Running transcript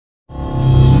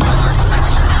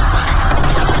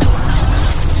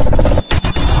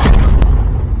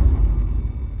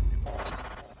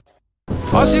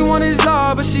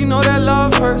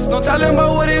hurts. No telling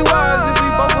about what it was if we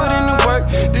both put in the work.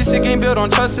 This shit ain't built on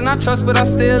trust, and I trust, but I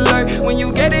still lurk. When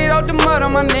you get it out the mud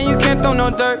on my name, you can't throw no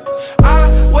dirt. I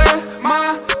wear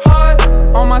my heart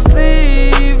on my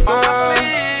sleeve, girl.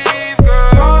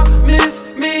 Promise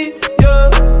me you'll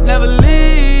never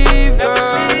leave, girl.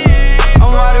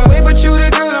 I'm wide awake, but you the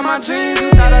girl of my dreams.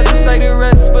 You thought I just like the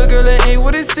rest, but girl, it ain't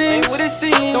what it seems.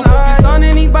 Don't focus on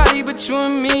anybody but you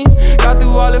and me. Got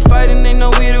through all the fighting, they know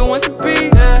we the ones to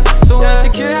be. So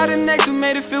insecure, how the next who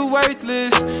made it feel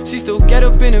worthless. She still get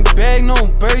up in the bag, no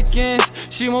Birkins.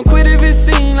 She won't quit if it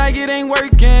seems like it ain't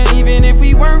working. Even if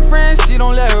we weren't friends, she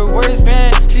don't let her words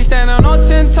bend. She stand on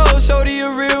 10 toes, shorty a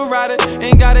real rider.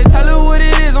 Ain't gotta tell her what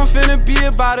it is, I'm finna be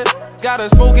about it. Got her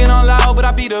smoking on loud, but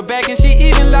I beat her back and she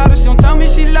even louder. She don't tell me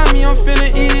she love me, I'm finna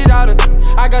eat it out of.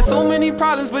 I got so many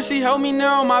problems, but she helped me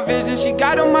narrow my vision. She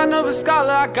got on my nervous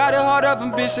scholar, I got a heart of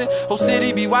ambition. Whole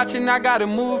city be watching, I gotta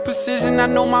move precision. I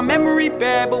know my memory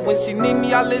bad, but when she need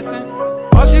me, I listen.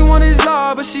 All she want is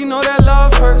love, but she know that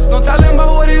love hurts. No telling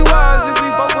about what it was if we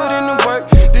both put in the work.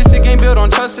 This shit ain't built on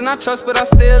trust, and I trust, but I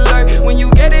still lurk. When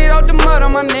you get it out the mud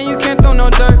on my name, you can't throw no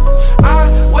dirt. I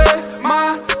wear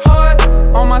my heart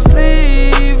on my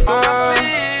sleeve, girl.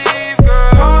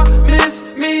 Promise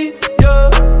me you'll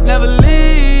never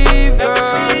leave, girl.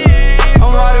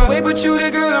 I'm wide awake, but you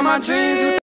the girl of my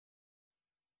dreams.